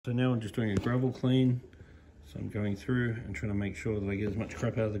So now I'm just doing a gravel clean. So I'm going through and trying to make sure that I get as much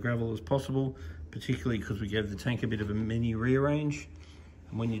crap out of the gravel as possible, particularly because we gave the tank a bit of a mini rearrange.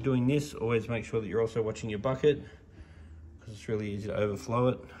 And when you're doing this, always make sure that you're also watching your bucket, because it's really easy to overflow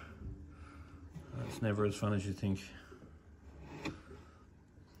it. It's never as fun as you think.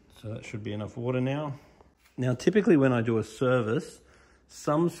 So that should be enough water now. Now, typically when I do a service,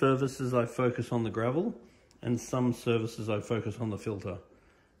 some services I focus on the gravel and some services I focus on the filter.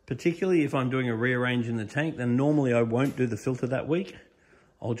 Particularly if I'm doing a rearrange in the tank, then normally I won't do the filter that week.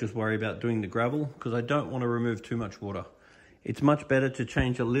 I'll just worry about doing the gravel because I don't want to remove too much water. It's much better to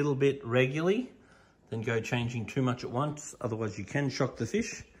change a little bit regularly than go changing too much at once. Otherwise you can shock the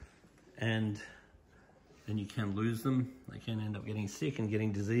fish and then you can lose them. They can end up getting sick and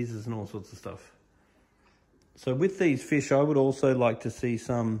getting diseases and all sorts of stuff. So with these fish, I would also like to see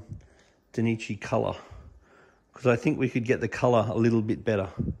some Danichi color, because I think we could get the color a little bit better.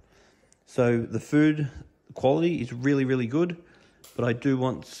 So the food quality is really, really good, but I do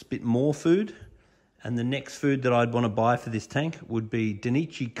want a bit more food. And the next food that I'd want to buy for this tank would be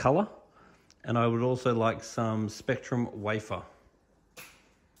Danichi color. And I would also like some Spectrum wafer.